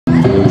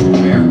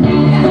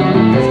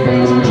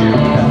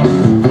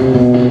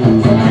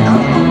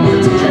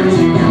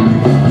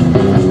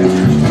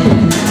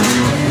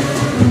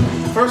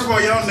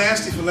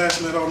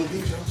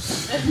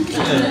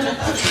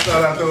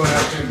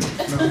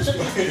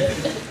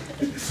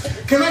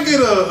Can I get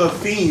a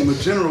theme, a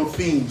general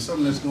theme,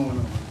 something that's going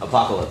on?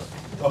 Apocalypse.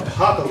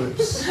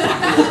 Apocalypse.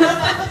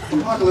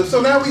 Apocalypse.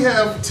 So now we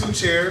have two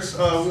chairs.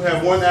 We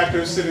have one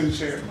actor sit in the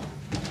chair.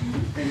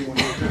 Anyone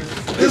out there?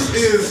 This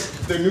is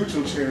the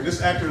neutral chair.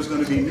 This actor is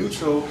going to be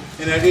neutral,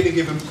 and at any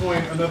given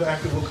point, another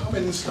actor will come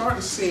in and start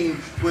a scene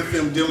with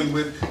them dealing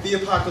with the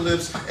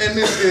apocalypse. And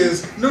this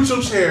is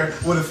neutral chair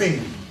with a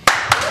theme.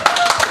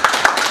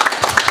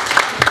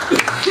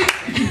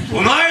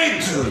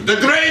 Tonight, the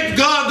great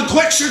god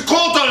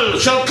Quetzalcoatl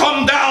shall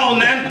come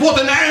down and put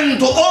an end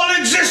to all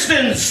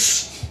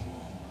existence.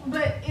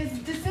 But it's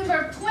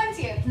December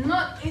 20th,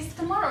 it's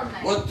tomorrow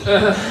night. What?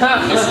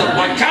 That's not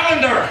my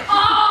calendar.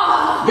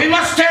 Oh! We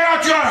must tear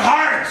out your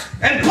heart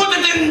and put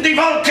it in the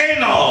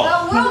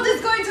volcano. The world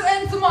is going to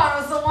end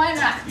tomorrow, so why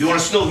not? You are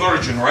still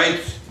virgin,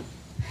 right?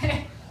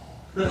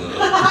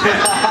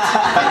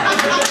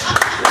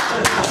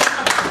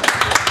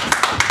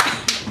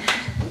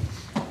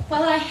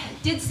 Well, I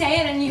did say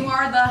it, and you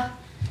are the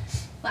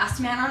last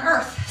man on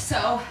Earth,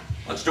 so...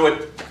 Let's do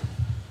it.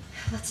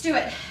 Let's do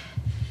it.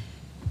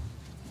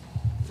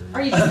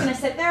 Are you just gonna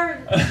sit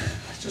there?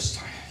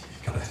 Just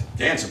gotta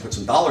dance and put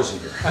some dollars in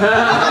here.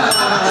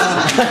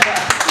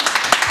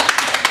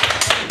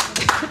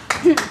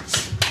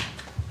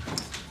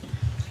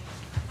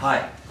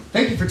 Hi.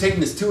 Thank you for taking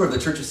this tour of the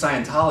Church of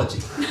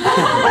Scientology.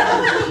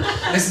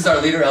 This is our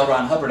leader, L.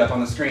 Ron Hubbard, up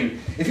on the screen.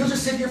 If you'll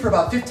just sit here for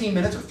about 15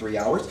 minutes or 3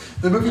 hours,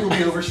 the movie will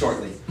be over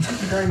shortly.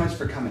 Thank you very much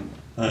for coming.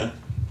 Would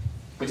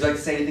you like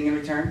to say anything in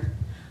return?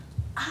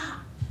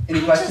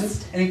 Any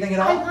questions? Anything at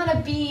all? I want to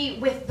be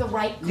with the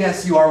right group.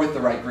 Yes, you are with the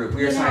right group.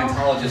 We are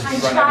Scientologists. We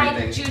run tried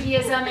everything.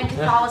 Judaism and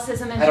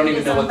Catholicism and I don't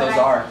even know what those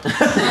are.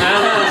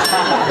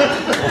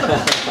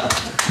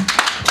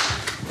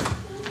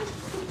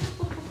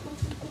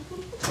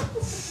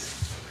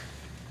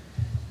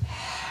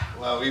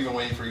 Well, we've been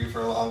waiting for you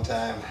for a long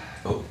time.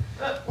 Oh.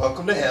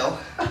 Welcome to hell.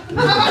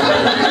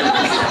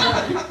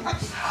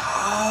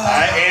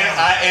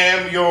 I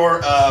am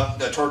your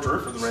torturer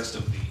for the rest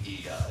of the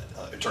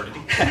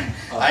eternity.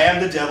 I am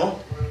the devil,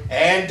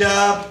 and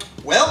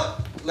well,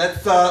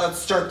 let's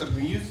start the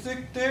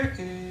music. There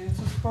is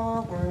a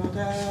small world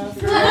out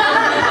there.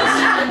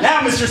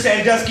 Now, Mr.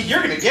 Sandusky,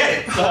 you're gonna get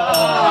it.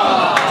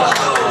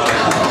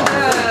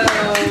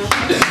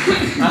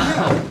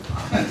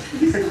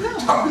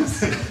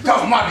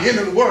 Talking about the end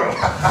of the world.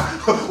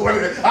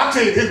 I'll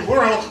tell you, the end of the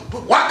world,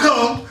 why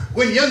come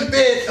when you're in the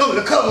bed under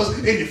the covers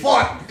and you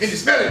fart and you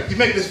smell it, you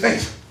make this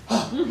face?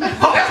 Oh,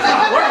 that's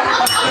not the world.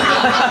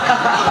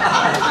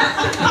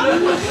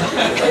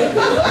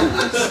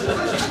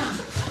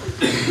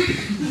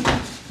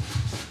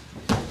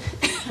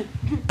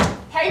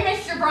 Hey,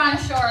 Mr.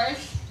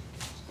 Brontosaurus.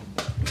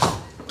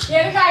 You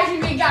guys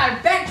and me got a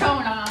bet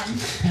going on.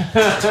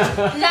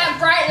 That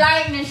bright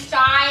light in the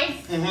sky?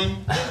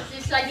 It's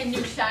just like a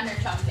new sun or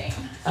something.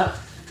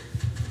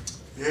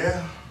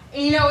 Yeah.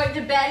 And you know what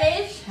the bet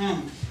is?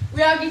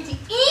 We all get to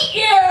eat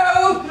you,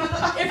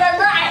 if I'm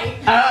right.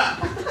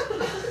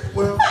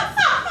 Well,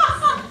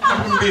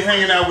 I'm going to be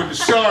hanging out with the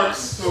sharks,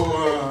 so,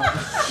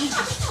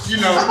 you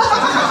know,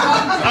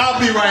 I'll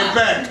be right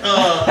back.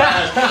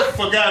 I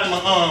forgot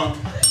my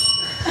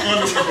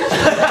underwear.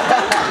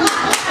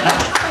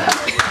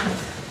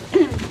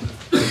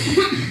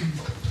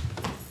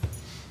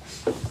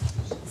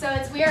 So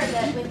it's weird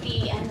that with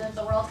the end of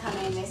the world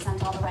coming, they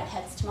sent all the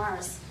redheads to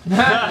Mars.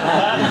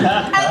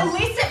 At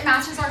least it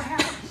matches our hair.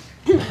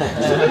 Yeah,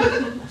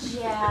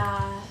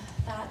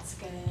 that's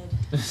good.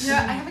 You know,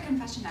 I have a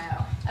confession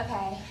now.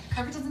 Okay.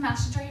 Carpet doesn't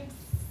match the drapes.